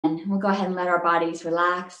we'll go ahead and let our bodies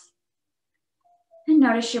relax. And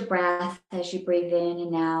notice your breath as you breathe in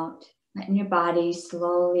and out, letting your body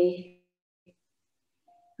slowly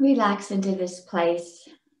relax into this place.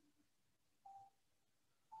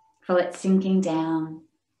 Feel it sinking down.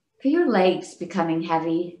 Feel your legs becoming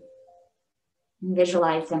heavy. And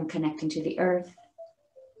visualize them connecting to the earth.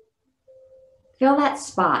 Feel that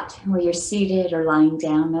spot where you're seated or lying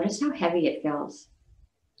down. Notice how heavy it feels.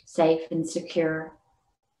 Safe and secure.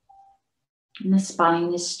 And the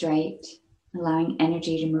spine is straight, allowing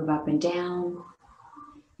energy to move up and down.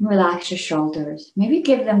 And relax your shoulders. Maybe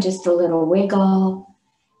give them just a little wiggle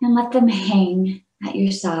and let them hang at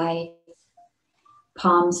your sides.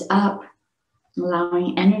 Palms up,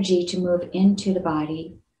 allowing energy to move into the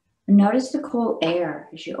body. And notice the cool air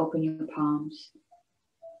as you open your palms.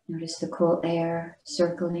 Notice the cool air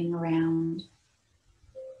circling around.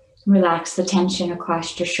 Relax the tension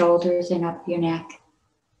across your shoulders and up your neck.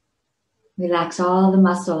 Relax all the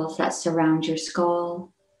muscles that surround your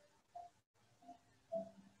skull.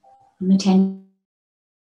 And the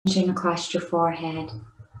tension across your forehead.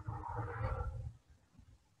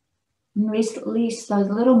 And release those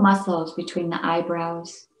little muscles between the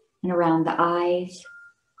eyebrows and around the eyes.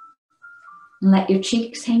 And let your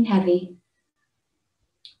cheeks hang heavy.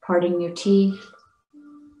 Parting your teeth.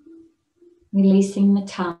 Releasing the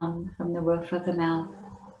tongue from the roof of the mouth.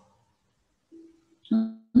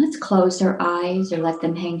 Let's close our eyes or let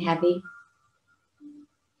them hang heavy.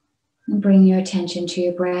 And bring your attention to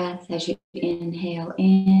your breath as you inhale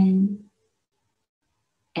in.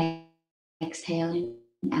 Exhaling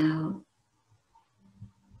out.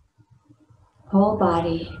 Whole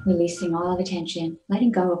body releasing all the tension,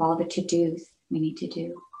 letting go of all the to-dos we need to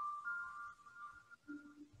do.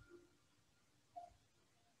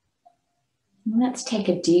 Let's take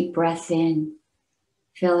a deep breath in,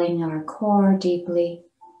 filling our core deeply.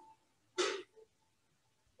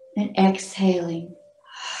 And exhaling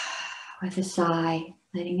with a sigh,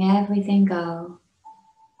 letting everything go.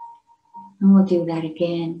 And we'll do that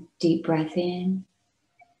again. Deep breath in.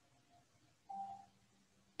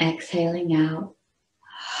 Exhaling out.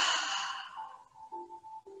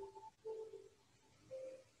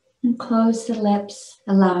 And close the lips,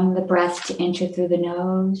 allowing the breath to enter through the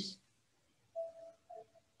nose.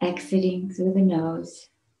 Exiting through the nose.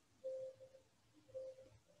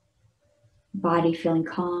 Body feeling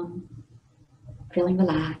calm, feeling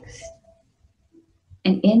relaxed.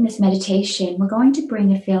 And in this meditation, we're going to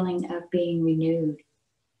bring a feeling of being renewed,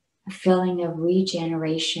 a feeling of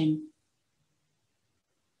regeneration.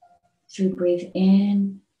 So breathe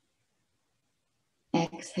in,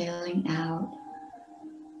 exhaling out.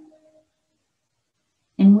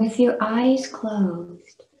 And with your eyes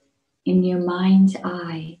closed, in your mind's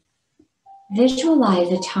eye,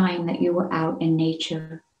 visualize a time that you were out in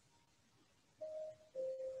nature.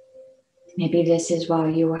 Maybe this is while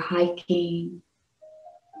you were hiking,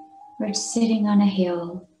 or sitting on a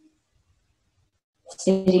hill,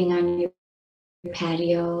 sitting on your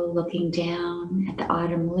patio, looking down at the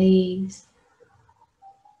autumn leaves,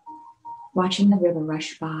 watching the river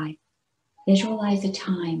rush by. Visualize a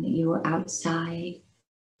time that you were outside.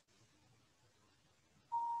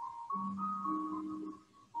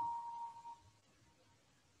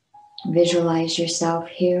 Visualize yourself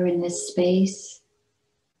here in this space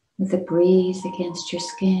with the breeze against your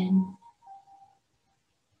skin,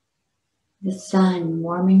 the sun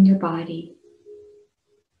warming your body.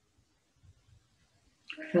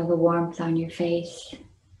 Feel the warmth on your face.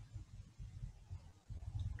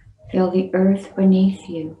 Feel the earth beneath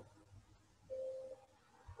you.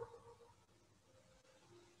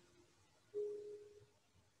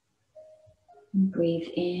 And breathe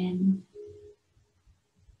in,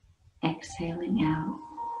 exhaling out.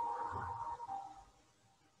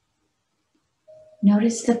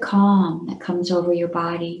 Notice the calm that comes over your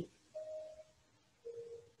body.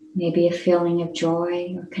 Maybe a feeling of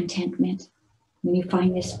joy or contentment when you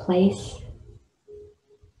find this place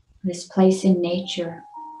in nature.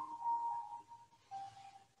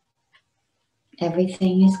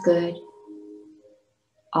 Everything is good.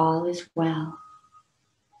 All is well.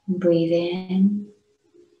 And breathe in,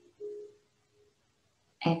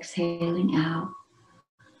 exhaling out.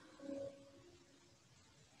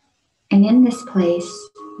 And in this place,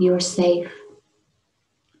 you are safe.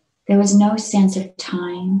 There was no sense of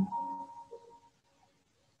time,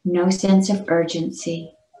 no sense of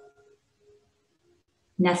urgency,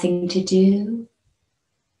 nothing to do,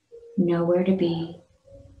 nowhere to be.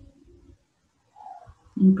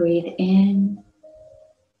 And breathe in,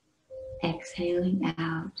 exhaling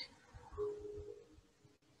out.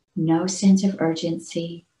 No sense of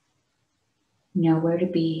urgency, nowhere to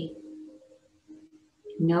be,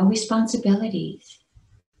 no responsibilities,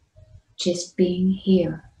 just being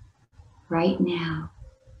here, right now.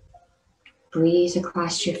 Breeze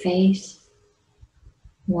across your face,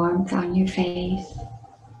 warmth on your face,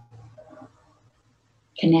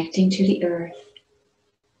 connecting to the earth,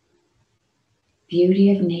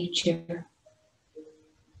 beauty of nature.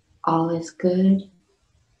 All is good,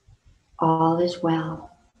 all is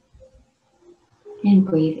well. And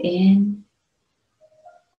breathe in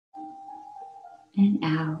and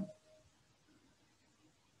out.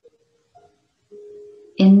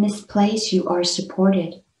 In this place, you are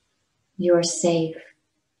supported. You are safe.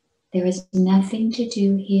 There is nothing to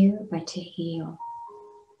do here but to heal.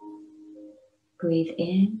 Breathe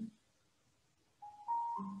in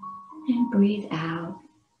and breathe out.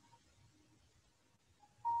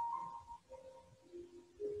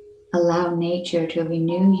 Allow nature to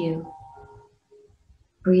renew you.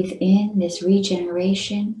 Breathe in this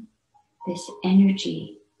regeneration, this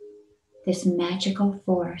energy, this magical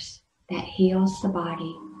force that heals the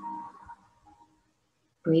body.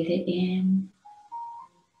 Breathe it in,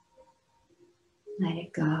 let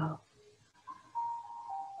it go.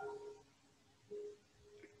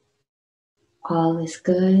 All is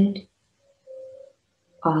good,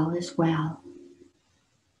 all is well.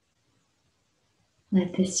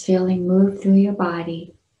 Let this feeling move through your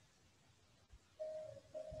body.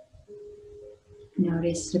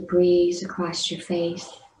 Notice the breeze across your face,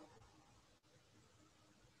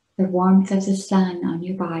 the warmth of the sun on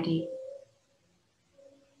your body.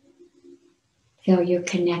 Feel your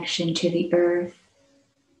connection to the earth.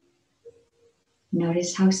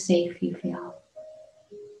 Notice how safe you feel.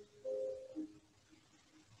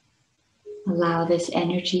 Allow this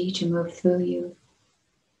energy to move through you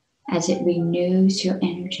as it renews your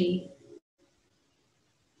energy.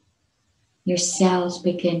 Your cells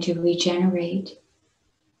begin to regenerate,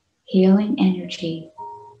 healing energy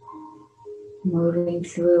moving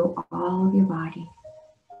through all of your body.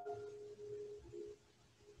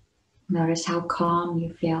 Notice how calm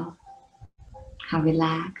you feel, how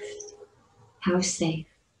relaxed, how safe.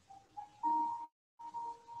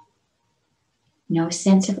 No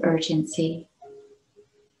sense of urgency.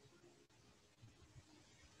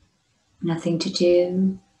 Nothing to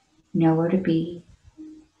do, nowhere to be.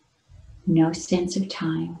 No sense of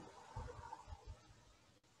time.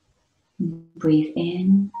 Breathe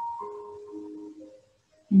in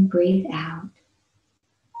and breathe out.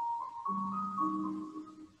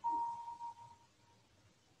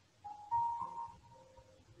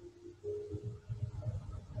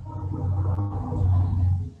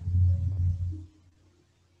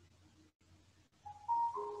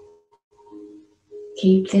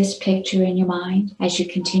 Keep this picture in your mind as you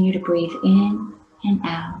continue to breathe in and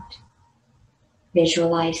out.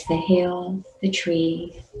 Visualize the hills, the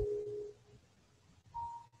trees.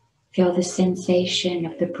 Feel the sensation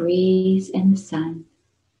of the breeze and the sun.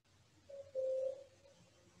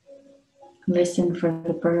 Listen for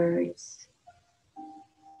the birds,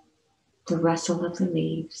 the rustle of the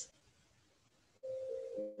leaves.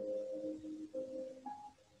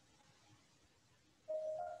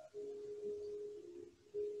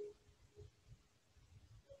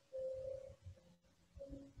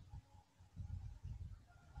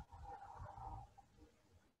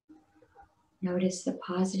 Notice the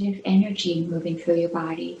positive energy moving through your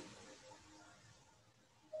body.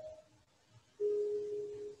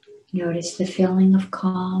 Notice the feeling of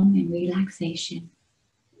calm and relaxation.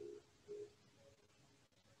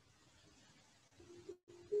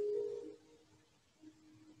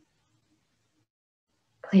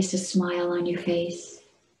 Place a smile on your face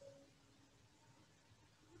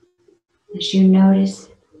as you notice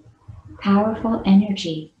powerful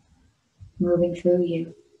energy moving through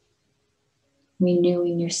you,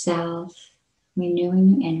 renewing your cells,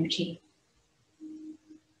 renewing your energy.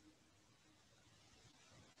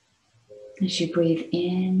 As you breathe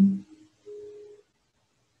in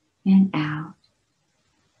and out.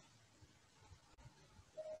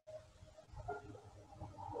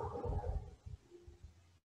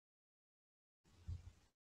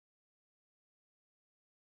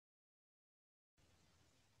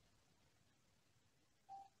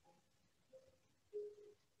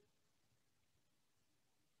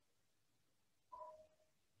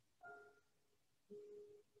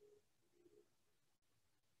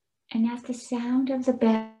 And at the sound of the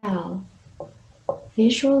bell,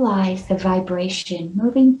 visualize the vibration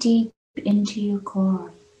moving deep into your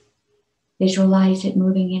core. Visualize it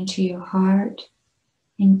moving into your heart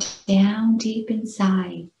and down deep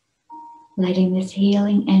inside, letting this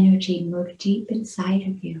healing energy move deep inside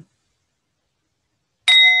of you.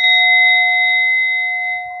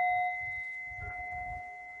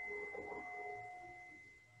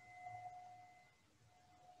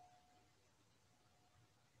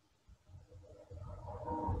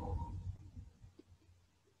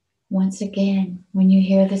 once again, when you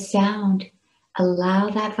hear the sound, allow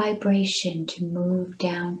that vibration to move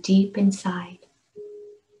down deep inside.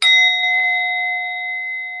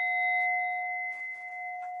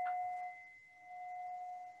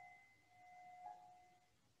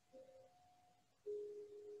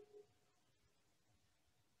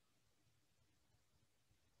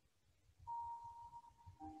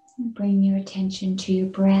 And bring your attention to your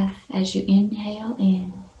breath as you inhale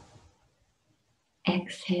in,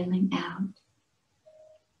 exhaling out.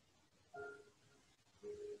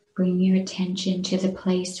 Bring your attention to the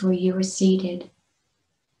place where you are seated.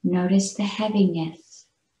 Notice the heaviness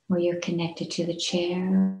where you're connected to the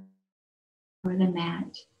chair or the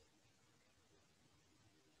mat.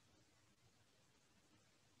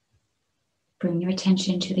 Bring your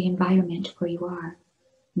attention to the environment where you are.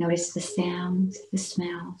 Notice the sounds, the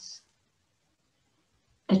smells,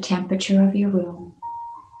 the temperature of your room.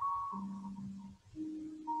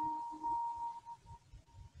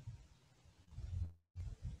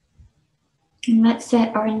 And let's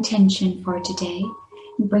set our intention for today.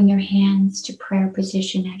 And bring your hands to prayer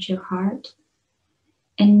position at your heart.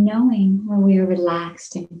 And knowing where we are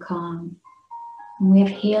relaxed and calm, and we have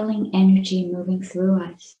healing energy moving through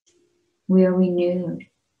us. We are renewed.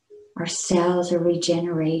 Our cells are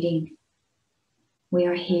regenerating. We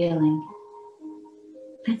are healing.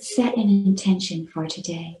 Let's set an intention for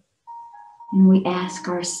today. And we ask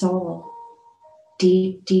our soul,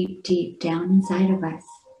 deep, deep, deep down inside of us,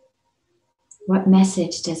 what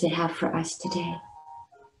message does it have for us today?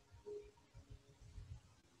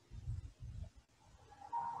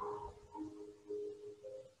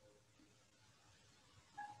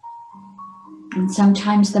 And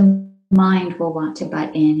sometimes the mind will want to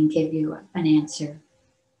butt in and give you an answer.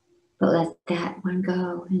 But let that one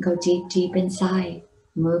go and go deep, deep inside.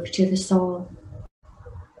 Move to the soul.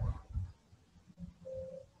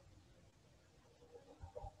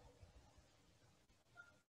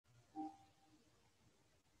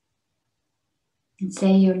 And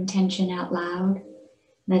say your intention out loud.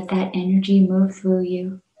 Let that energy move through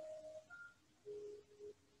you.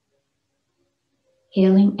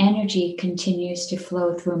 Healing energy continues to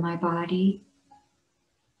flow through my body.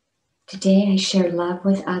 Today I share love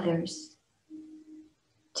with others.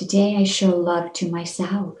 Today I show love to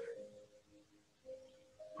myself.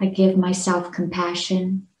 I give myself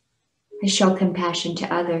compassion. I show compassion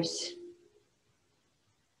to others.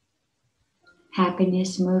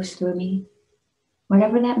 Happiness moves through me.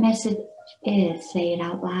 Whatever that message is, say it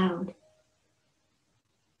out loud.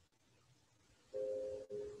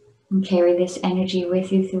 And carry this energy with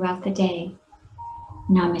you throughout the day.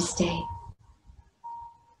 Namaste.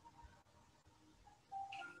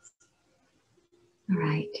 All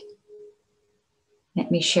right. Let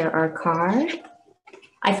me share our card.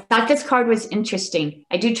 I thought this card was interesting.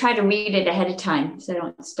 I do try to read it ahead of time so I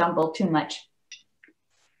don't stumble too much.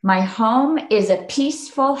 My home is a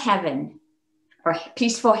peaceful heaven or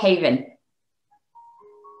peaceful haven.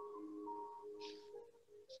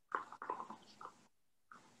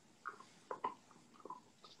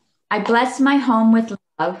 I bless my home with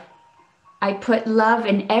love. I put love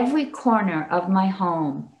in every corner of my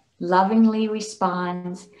home. Lovingly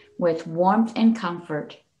responds with warmth and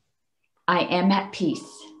comfort. I am at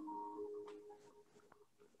peace.